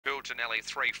Cool Janelli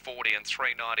 340 and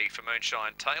 390 for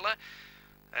Moonshine Taylor,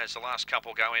 as the last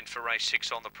couple go in for race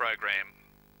 6 on the program.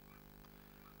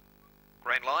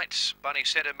 Green lights, bunny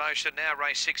set in motion now,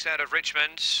 race 6 out of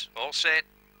Richmond, all set,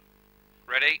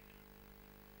 ready.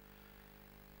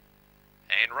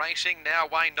 And racing now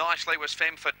away nicely was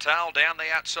Femme Fatale. Down the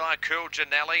outside, Cool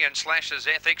Janelli and Slash's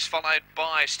Ethics, followed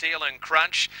by Steel and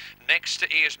Crunch. Next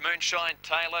is Moonshine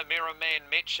Taylor, Mirror Man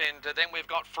Mitch, and then we've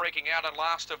got Freaking Out, and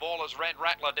last of all is Red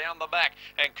Rattler down the back.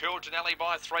 And Cool Janelli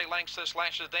by 3 lengths to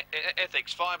Slash's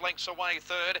Ethics. 5 lengths away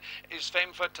third is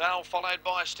Femme Fatale, followed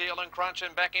by Steel and Crunch,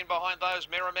 and back in behind those,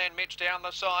 Mirror Man Mitch down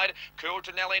the side. Cool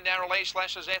Janelli narrowly,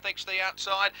 Slash's Ethics the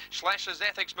outside. Slash's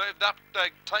Ethics moved up,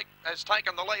 has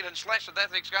taken the lead, and Slash's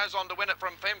Ethics goes on to win it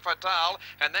from Femme Fatale,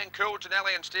 and then Cool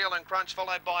Janelli and Steel and Crunch,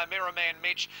 followed by Mirror Man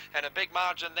Mitch, and a big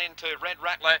margin then to Red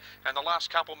Rattler, and the last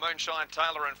couple Moonshine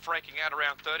Taylor and Freaking Out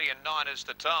around 30 and 9 is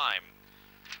the time.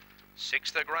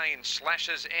 6th the green,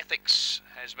 Slash's Ethics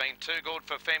has been too good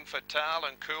for Femme Fatale,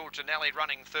 and Cool Janelli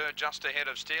running third just ahead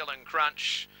of Steel and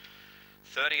Crunch.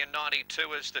 30 and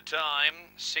 92 is the time.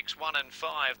 6, 1 and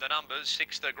 5 the numbers.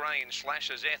 6th the green,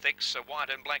 Slash's Ethics, a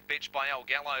white and black bitch by El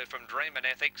Gallo from Dreamin'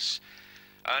 Ethics.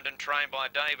 Owned and trained by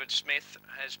David Smith,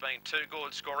 has been too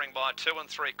good, scoring by 2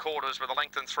 3/4 with a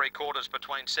length and 3/4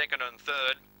 between second and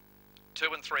third.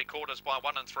 2 3/4 by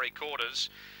 1 3/4.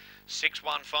 6,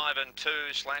 1, 5 and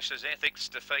 2, Slash's Ethics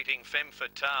defeating Femme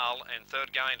Fatale, and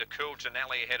third going to Cool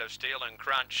Janelli ahead of Steel and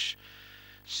Crunch.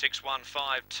 6, 1,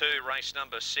 5, 2, race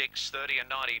number 6, 30 and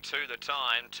 92 the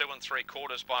time. 2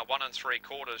 3/4 by 1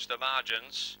 3/4 the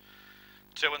margins.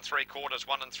 2 3/4,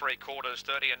 1 3/4,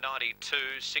 30 and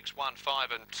 92, 6, 1,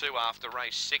 5 and 2 after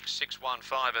race 6, 6, 1,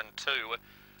 5 and 2.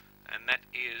 And that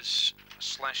is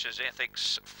Slash's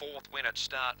Ethics' 4th win at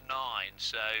start 9.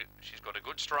 So she's got a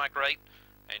good strike rate,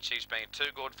 and she's been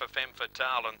too good for Femme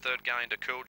Fatale, and third going to Cool